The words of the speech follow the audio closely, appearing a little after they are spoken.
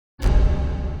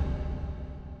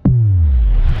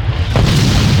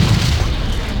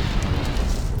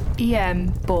EM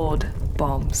board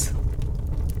bombs.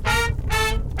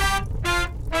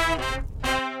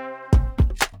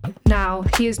 Now,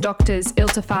 here's doctors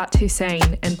Iltafat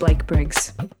Hussain and Blake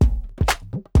Briggs.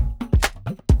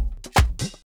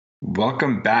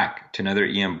 Welcome back to another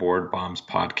EM Board Bombs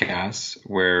podcast,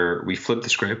 where we flip the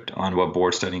script on what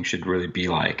board studying should really be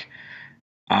like.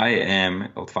 I am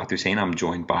Iltafat Hussain. I'm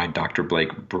joined by Dr.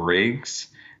 Blake Briggs.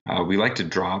 We like to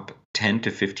drop 10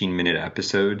 to 15 minute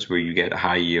episodes where you get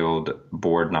high yield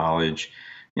board knowledge.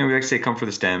 We like to say come for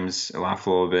the stems, laugh a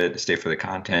little bit, stay for the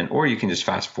content, or you can just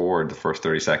fast forward the first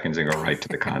 30 seconds and go right to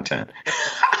the content.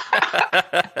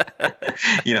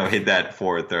 Hit that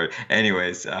forward third.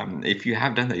 Anyways, if you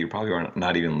have done that, you probably are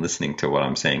not even listening to what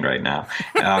I'm saying right now.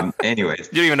 Anyways.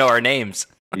 You don't even know our names.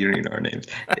 You don't even know our names.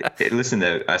 Listen,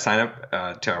 sign up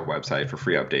to our website for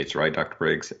free updates, right, Dr.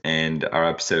 Briggs? And our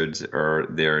episodes are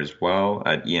there as well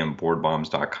at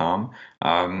emboardbombs.com.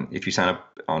 If you sign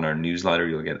up on our newsletter,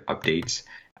 you'll get updates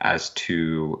as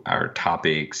to our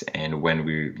topics and when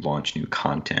we launch new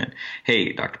content.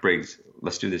 Hey, Dr. Briggs,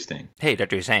 let's do this thing. Hey,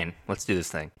 Dr. Hussain, let's do this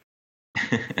thing.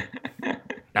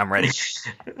 I'm ready.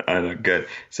 I know, good.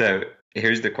 So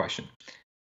here's the question.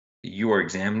 You are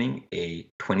examining a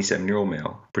 27-year-old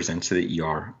male who presents to the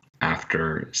ER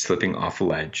after slipping off a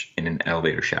ledge in an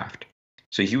elevator shaft.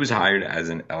 So he was hired as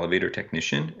an elevator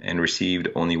technician and received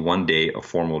only 1 day of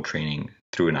formal training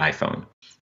through an iPhone.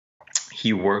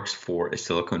 He works for a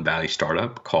Silicon Valley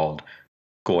startup called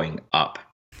Going Up,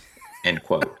 end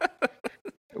quote,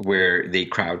 where they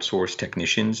crowdsource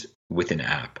technicians with an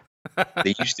app.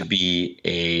 They used to be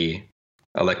a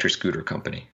electric scooter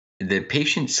company. The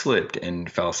patient slipped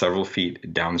and fell several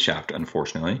feet down the shaft,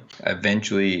 unfortunately,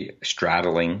 eventually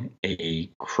straddling a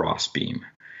crossbeam.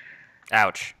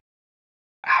 Ouch.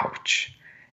 Ouch.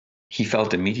 He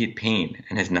felt immediate pain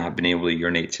and has not been able to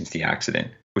urinate since the accident.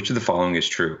 Which of the following is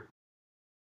true?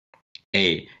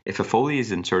 A. If a Foley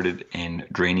is inserted and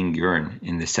draining urine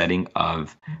in the setting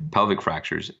of pelvic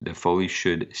fractures, the Foley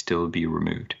should still be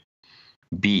removed.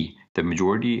 B. The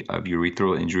majority of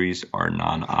urethral injuries are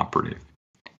non-operative.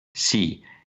 C.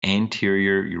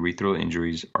 Anterior urethral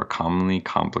injuries are commonly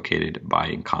complicated by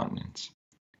incontinence.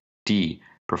 D.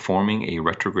 Performing a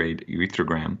retrograde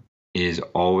urethrogram is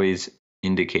always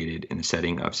indicated in the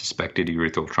setting of suspected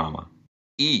urethral trauma.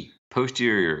 E.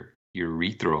 Posterior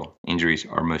urethral injuries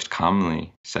are most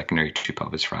commonly secondary to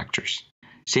pelvis fractures.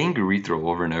 Saying urethral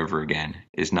over and over again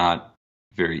is not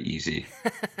very easy.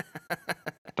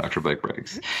 Dr. Blake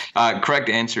Briggs. Correct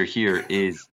answer here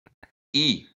is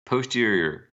E.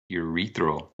 Posterior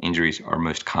urethral injuries are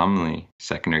most commonly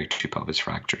secondary to pelvis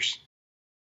fractures.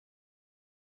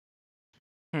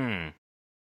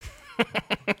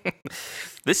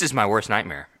 This is my worst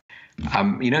nightmare.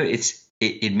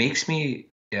 It makes me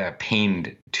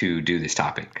pained to do this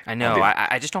topic. I know.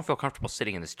 I just don't feel comfortable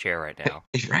sitting in this chair right now.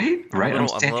 Right? I'm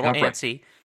a little antsy.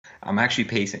 I'm actually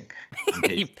pacing.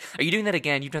 Are you doing that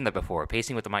again? You've done that before.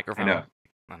 Pacing with the microphone.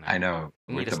 I know.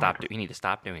 You need to stop. You need to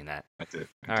stop doing that. I do.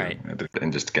 All right.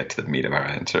 And just get to the meat of our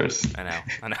answers. I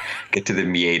know. Get to the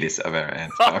meatus of our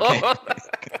answers.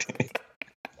 Okay.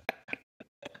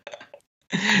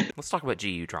 Let's talk about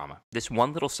GU trauma. This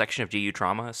one little section of GU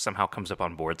trauma somehow comes up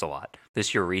on boards a lot.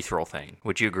 This urethral thing.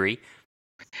 Would you agree?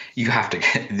 You have to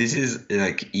this is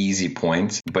like easy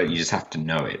points, but you just have to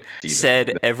know it.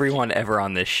 Said everyone ever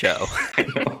on this show.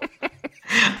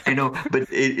 I know, but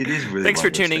it is really. Thanks for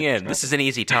tuning in. Right? This is an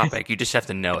easy topic. You just have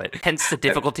to know it. Hence the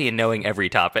difficulty in knowing every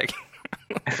topic.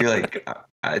 I feel like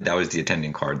that was the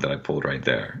attending card that I pulled right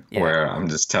there, where I'm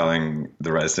just telling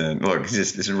the resident, look,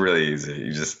 it's really easy.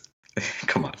 You just,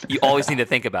 come on. You always need to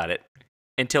think about it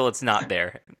until it's not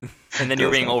there. And then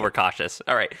you're being overcautious.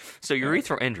 All right. So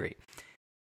urethral injury.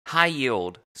 High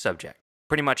yield subject.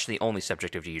 Pretty much the only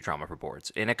subject of GU trauma for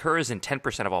boards. It occurs in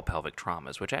 10% of all pelvic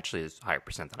traumas, which actually is a higher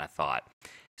percent than I thought.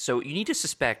 So you need to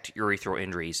suspect urethral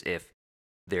injuries if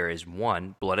there is,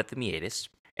 1, blood at the meatus,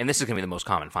 and this is going to be the most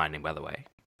common finding, by the way.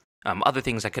 Other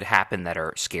things that could happen that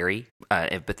are scary,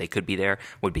 but they could be there,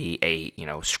 would be a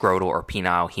scrotal or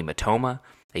penile hematoma,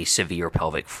 a severe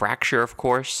pelvic fracture, of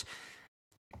course,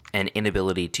 and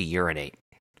inability to urinate.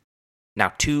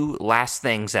 Now, 2 last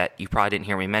things that you probably didn't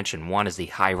hear me mention. 1 is the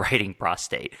high-riding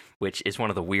prostate, which is one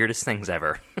of the weirdest things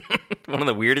ever. One of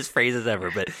the weirdest phrases ever,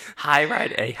 but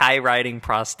a high-riding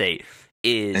prostate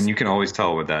is... And you can always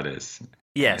tell what that is.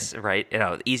 Yes, right.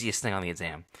 The easiest thing on the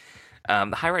exam.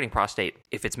 The high-riding prostate,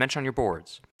 if it's mentioned on your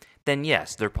boards, then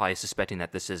yes, they're probably suspecting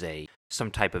that this is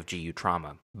some type of GU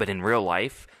trauma. But in real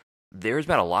life, there's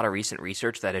been a lot of recent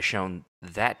research that has shown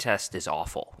that test is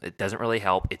awful. It doesn't really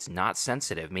help. It's not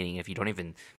sensitive, meaning if you don't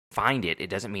even find it, it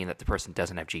doesn't mean that the person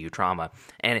doesn't have GU trauma.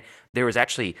 And there was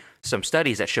actually some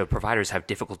studies that showed providers have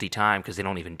difficulty time because they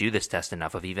don't even do this test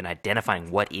enough of even identifying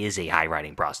what is a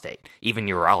high-riding prostate, even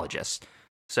urologists.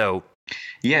 So,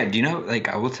 yeah, do you know, like,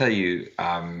 I will tell you,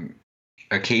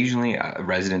 occasionally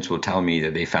residents will tell me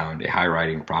that they found a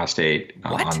high-riding prostate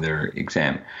on their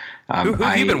exam. Who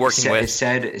have you been working with?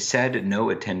 Said no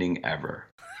attending ever.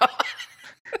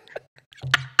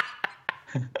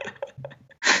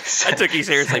 I took you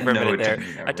seriously for a minute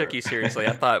there. I took you seriously.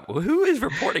 I thought, well, who is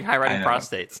reporting high-riding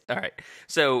prostates? All right.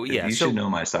 So, yeah. You should know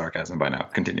my sarcasm by now.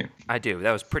 Continue. I do.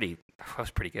 That was pretty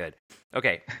good.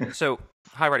 Okay. So,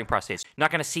 high-riding prostates. You're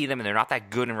not going to see them, and they're not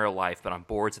that good in real life, but on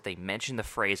boards, if they mention the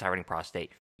phrase high-riding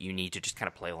prostate, you need to just kind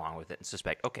of play along with it and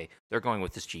suspect, okay, they're going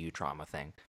with this GU trauma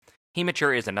thing.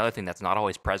 Hematuria is another thing that's not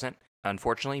always present,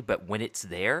 unfortunately, but when it's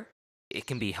there, it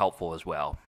can be helpful as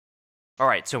well. All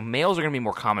right, so males are going to be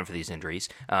more common for these injuries,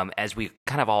 as we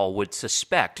kind of all would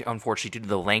suspect. Unfortunately, due to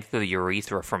the length of the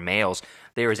urethra for males,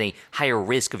 there is a higher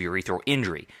risk of urethral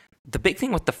injury. The big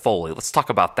thing with the Foley, let's talk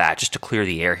about that just to clear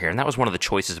the air here. And that was one of the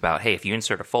choices about, hey, if you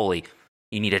insert a Foley,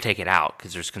 you need to take it out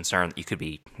because there's concern that you could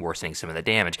be worsening some of the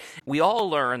damage. We all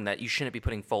learn that you shouldn't be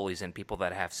putting Foleys in people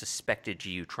that have suspected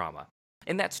GU trauma.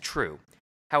 And that's true.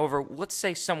 However, let's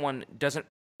say someone doesn't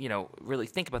really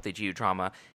think about the GU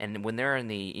trauma, and when they're in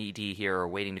the ED here or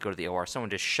waiting to go to the OR,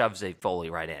 someone just shoves a Foley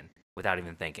right in without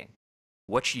even thinking.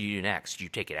 What should you do next? Do you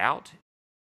take it out?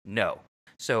 No.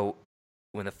 So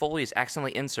when the Foley is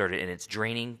accidentally inserted and it's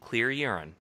draining clear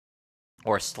urine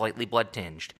or slightly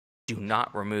blood-tinged, do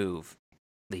not remove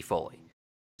the Foley.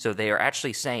 So they are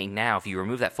actually saying now if you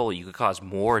remove that Foley, you could cause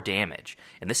more damage.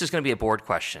 And this is going to be a board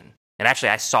question. And actually,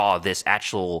 I saw this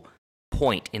actual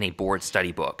point in a board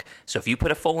study book. So if you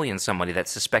put a Foley in somebody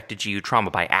that's suspected GU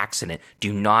trauma by accident,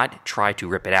 do not try to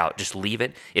rip it out. Just leave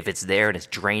it if it's there and it's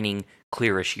draining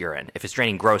clearish urine. If it's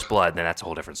draining gross blood, then that's a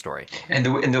whole different story. And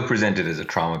they'll present it as a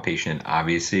trauma patient,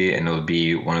 obviously, and it'll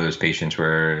be one of those patients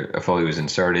where a Foley was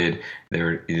inserted,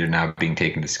 they're either now being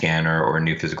taken to scanner or a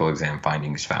new physical exam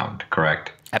findings found,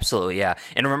 correct? Absolutely, yeah.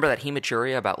 And remember that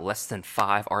hematuria, about less than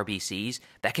 5 RBCs,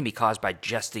 that can be caused by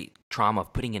just the trauma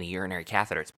of putting in a urinary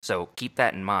catheter. So keep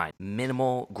that in mind.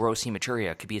 Minimal gross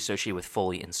hematuria could be associated with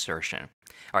Foley insertion.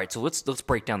 All right, so let's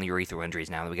break down the urethral injuries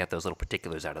now that we got those little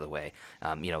particulars out of the way.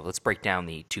 Let's break down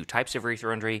the 2 types of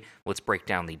urethral injury. Let's break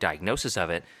down the diagnosis of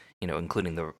it,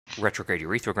 including the retrograde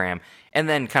urethrogram, and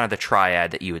then kind of the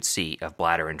triad that you would see of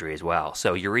bladder injury as well.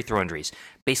 So urethral injuries,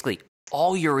 basically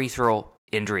all urethral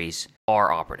injuries are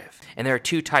operative. And there are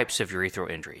 2 types of urethral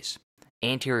injuries,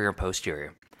 anterior and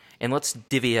posterior. And let's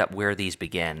divvy up where these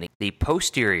begin. The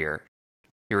posterior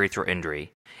urethral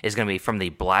injury is going to be from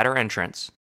the bladder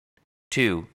entrance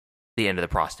to the end of the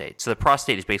prostate. So the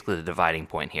prostate is basically the dividing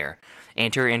point here.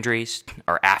 Anterior injuries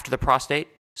are after the prostate,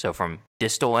 so from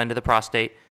distal end of the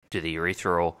prostate to the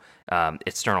urethral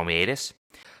external meatus.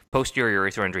 Posterior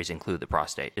urethral injuries include the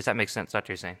prostate. Does that make sense,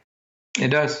 Dr. Hussain? It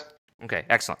does. Okay,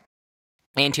 excellent.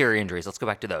 Anterior injuries, let's go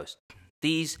back to those.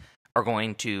 These are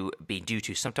going to be due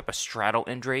to some type of straddle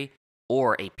injury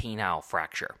or a penile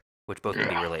fracture, which both can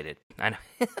be related. I know.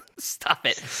 Stop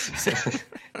it.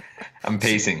 I'm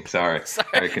pacing. Sorry.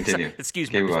 All right, continue.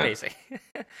 Excuse me, I'm just pacing.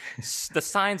 The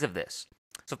signs of this.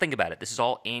 So think about it. This is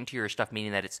all anterior stuff,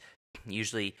 meaning that it's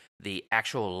usually the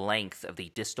actual length of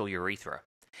the distal urethra.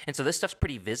 And so this stuff's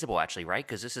pretty visible, actually, right?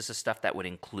 Because this is the stuff that would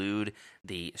include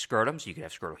the scrotums. You could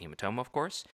have scrotal hematoma, of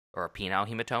course, or a penile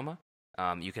hematoma.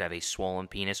 You could have a swollen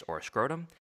penis or a scrotum.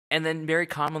 And then very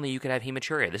commonly, you could have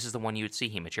hematuria. This is the one you would see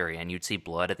hematuria, and you'd see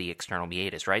blood at the external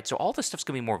meatus, right? So all this stuff's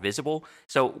going to be more visible.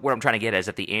 So what I'm trying to get at is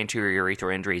that the anterior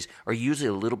urethral injuries are usually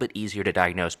a little bit easier to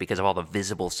diagnose because of all the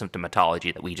visible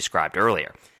symptomatology that we described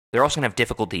earlier. They're also going to have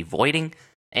difficulty voiding,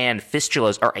 and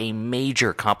fistulas are a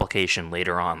major complication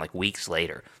later on, like weeks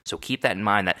later. So keep that in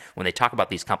mind that when they talk about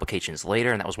these complications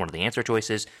later, and that was one of the answer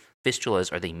choices,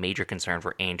 fistulas are the major concern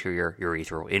for anterior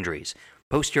urethral injuries.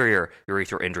 Posterior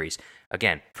urethral injuries,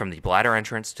 again, from the bladder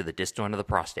entrance to the distal end of the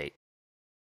prostate.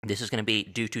 This is going to be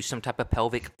due to some type of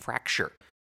pelvic fracture.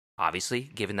 Obviously,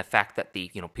 given the fact that the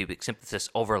pubic symphysis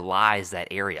overlies that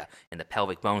area and the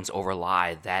pelvic bones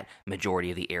overlie that majority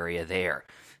of the area there.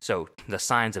 So the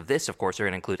signs of this, of course, are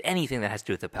going to include anything that has to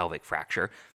do with the pelvic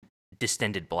fracture.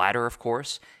 Distended bladder, of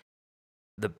course.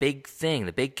 The big thing,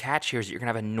 the big catch here is that you're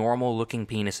going to have a normal-looking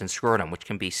penis and scrotum, which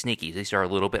can be sneaky. These are a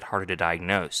little bit harder to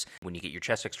diagnose. When you get your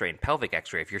chest x-ray and pelvic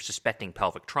x-ray, if you're suspecting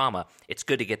pelvic trauma, it's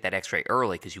good to get that x-ray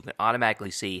early because you can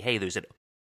automatically see, hey, there's an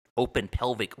open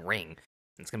pelvic ring.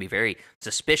 It's going to be very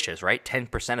suspicious, right?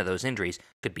 10% of those injuries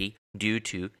could be due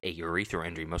to a urethral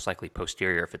injury, most likely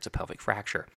posterior if it's a pelvic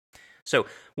fracture. So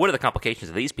what are the complications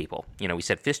of these people? We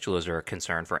said fistulas are a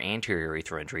concern for anterior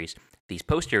urethral injuries. These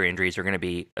posterior injuries are going to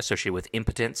be associated with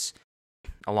impotence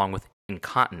along with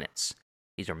incontinence.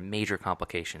 These are major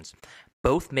complications.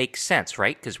 Both make sense,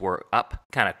 right? Because we're up,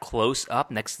 kind of close up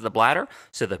next to the bladder.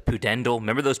 So the pudendal,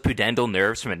 remember those pudendal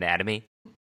nerves from anatomy?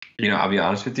 I'll be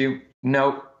honest with you.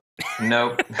 Nope.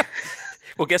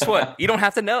 Well, guess what? You don't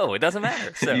have to know. It doesn't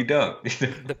matter. So You don't.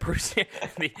 the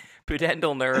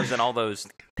pudendal nerves and all those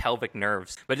pelvic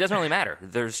nerves, but it doesn't really matter.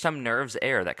 There's some nerves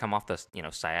there that come off the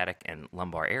sciatic and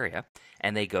lumbar area,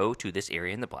 and they go to this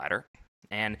area in the bladder,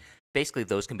 and basically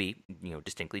those can be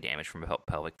distinctly damaged from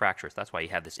pelvic fractures. That's why you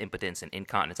have this impotence and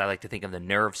incontinence. I like to think of the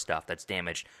nerve stuff that's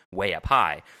damaged way up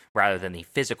high rather than the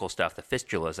physical stuff, the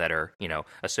fistulas that are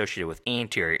associated with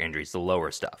anterior injuries, the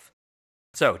lower stuff.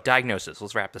 So diagnosis.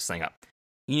 Let's wrap this thing up.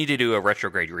 You need to do a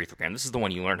retrograde urethrogram. This is the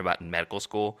one you learned about in medical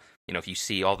school. If you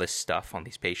see all this stuff on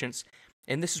these patients.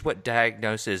 And this is what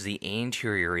diagnoses the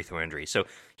anterior urethral injury. So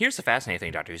here's the fascinating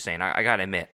thing, Dr. Hussein. I got to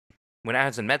admit, when I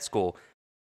was in med school,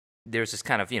 there's this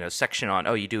kind of, section on,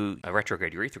 you do a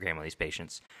retrograde urethrogram on these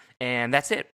patients. And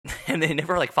that's it. And they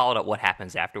never followed up what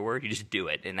happens afterward. You just do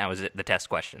it. And that was it, the test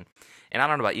question. And I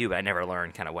don't know about you, but I never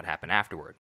learned kind of what happened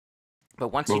afterward. But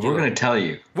once you do we're going to tell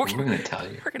you. We're going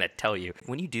to tell you.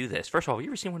 When you do this, first of all, have you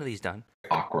ever seen one of these done?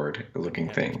 Awkward looking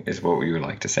thing is what we would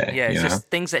like to say. Yeah, it's just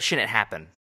things that shouldn't happen.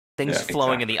 Things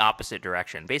flowing in the opposite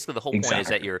direction. Basically, the whole point is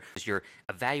that you're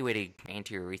evaluating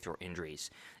anterior urethral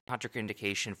injuries.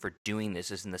 Contraindication for doing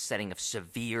this is in the setting of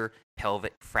severe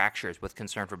pelvic fractures with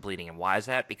concern for bleeding. And why is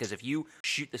that? Because if you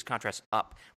shoot this contrast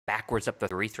backwards up the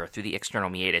urethra through the external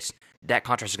meatus, that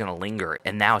contrast is going to linger.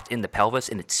 And now it's in the pelvis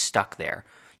and it's stuck there.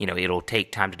 It'll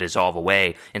take time to dissolve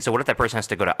away. And so what if that person has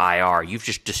to go to IR? You've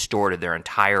just distorted their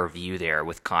entire view there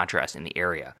with contrast in the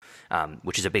area,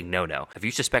 which is a big no-no. If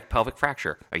you suspect pelvic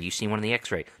fracture, or you see one in the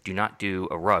x-ray, do not do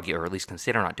a RUG, or at least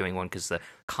consider not doing one, because the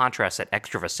contrast that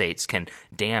extravasates can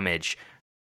damage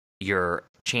your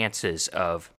chances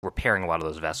of repairing a lot of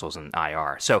those vessels in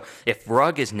IR. So if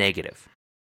RUG is negative,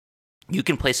 you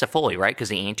can place a Foley, right? Because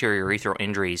the anterior urethral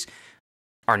injuries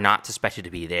are not suspected to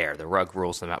be there. The RUG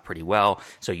rules them out pretty well.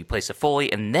 So you place a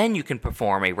Foley, and then you can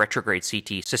perform a retrograde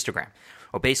CT cystogram.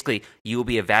 Well, basically, you will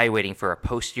be evaluating for a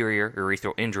posterior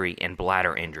urethral injury and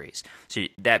bladder injuries. So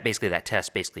that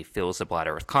test fills the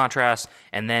bladder with contrast,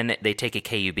 and then they take a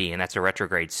KUB, and that's a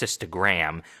retrograde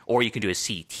cystogram, or you can do a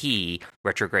CT,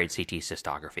 retrograde CT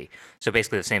cystography. So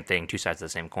basically the same thing, two sides of the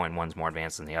same coin, one's more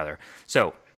advanced than the other.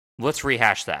 So let's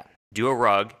rehash that. Do a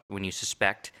RUG when you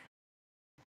suspect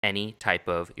any type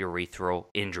of urethral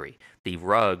injury. The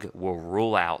RUG will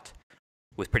rule out,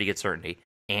 with pretty good certainty,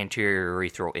 anterior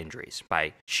urethral injuries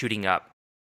by shooting up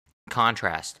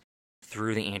contrast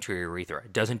through the anterior urethra.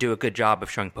 It doesn't do a good job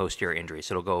of showing posterior injuries.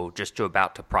 It'll go just to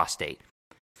about to prostate.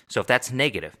 So if that's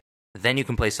negative, then you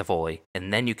can place a Foley,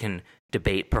 and then you can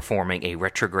debate performing a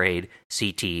retrograde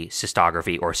CT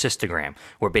cystography or cystogram,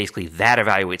 where basically that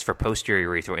evaluates for posterior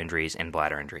urethral injuries and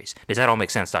bladder injuries. Does that all make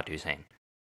sense, Dr. Hussein?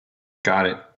 Got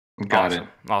it.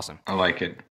 Awesome. I like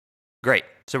it. Great.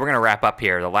 So we're going to wrap up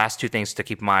here. The last two things to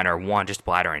keep in mind are, one, just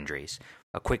bladder injuries.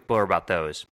 A quick blur about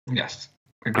those. Yes.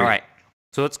 Agreed. All right.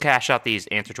 So let's cash out these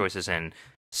answer choices and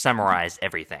summarize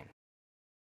everything.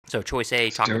 So choice A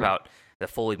talked about the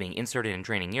Foley being inserted and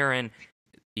draining urine.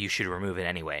 You should remove it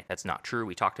anyway. That's not true.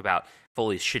 We talked about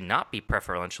Foleys should not be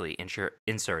preferentially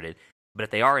inserted, but if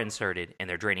they are inserted and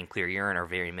they're draining clear urine or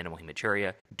very minimal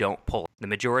hematuria, don't pull. The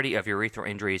majority of urethral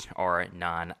injuries are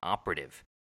non-operative.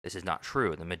 This is not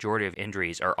true. The majority of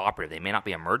injuries are operative. They may not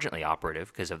be emergently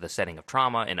operative because of the setting of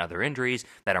trauma and other injuries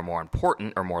that are more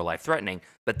important or more life-threatening,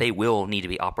 but they will need to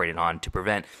be operated on to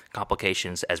prevent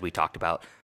complications, as we talked about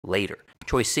later.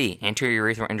 Choice C, anterior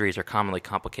urethral injuries are commonly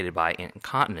complicated by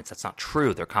incontinence. That's not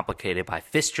true. They're complicated by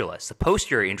fistulas. The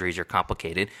posterior injuries are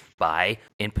complicated by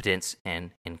impotence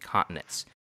and incontinence.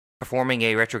 Performing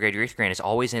a retrograde urethrogram is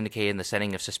always indicated in the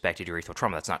setting of suspected urethral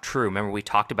trauma. That's not true. Remember, we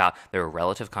talked about there are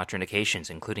relative contraindications,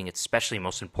 including, especially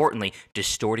most importantly,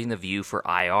 distorting the view for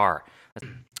IR. All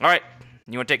right.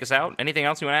 You want to take us out? Anything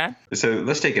else you want to add? So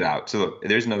let's take it out. So look,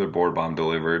 there's another board bomb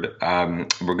delivered. We're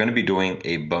going to be doing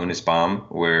a bonus bomb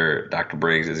where Dr.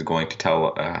 Briggs is going to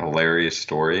tell a hilarious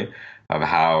story of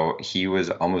how he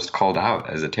was almost called out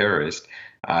as a terrorist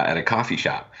at a coffee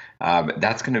shop.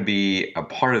 That's going to be a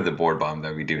part of the board bomb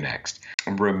that we do next.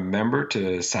 Remember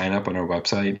to sign up on our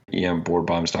website,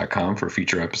 emboardbombs.com, for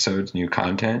future episodes, new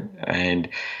content. And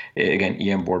again,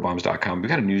 emboardbombs.com. We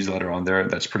got a newsletter on there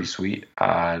that's pretty sweet.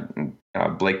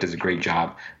 Blake does a great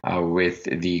job with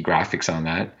the graphics on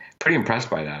that. Pretty impressed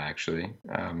by that, actually.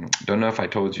 Don't know if I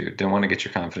told you. Didn't want to get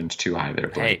your confidence too high there,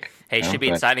 Blake. Hey, it should be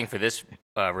exciting for this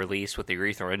release with the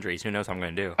urethral injuries. Who knows what I'm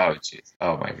going to do? Oh, jeez.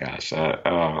 Oh my gosh.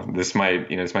 This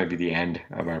might be the end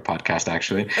of our podcast,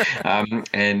 actually.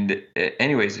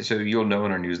 Anyways, so you'll know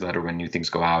in our newsletter when new things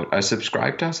go out.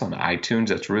 Subscribe to us on iTunes.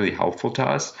 That's really helpful to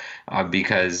us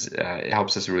because it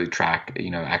helps us really track,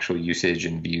 actual usage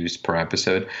and views per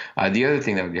episode. The other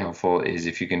thing that would be helpful is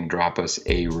if you can drop us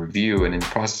a review, and in the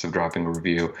process of dropping a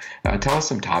review, tell us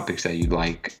some topics that you'd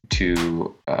like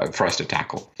for us to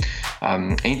tackle.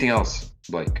 Anything else,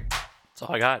 Blake? That's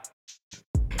all I got.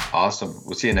 Awesome.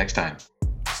 We'll see you next time.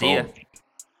 See ya.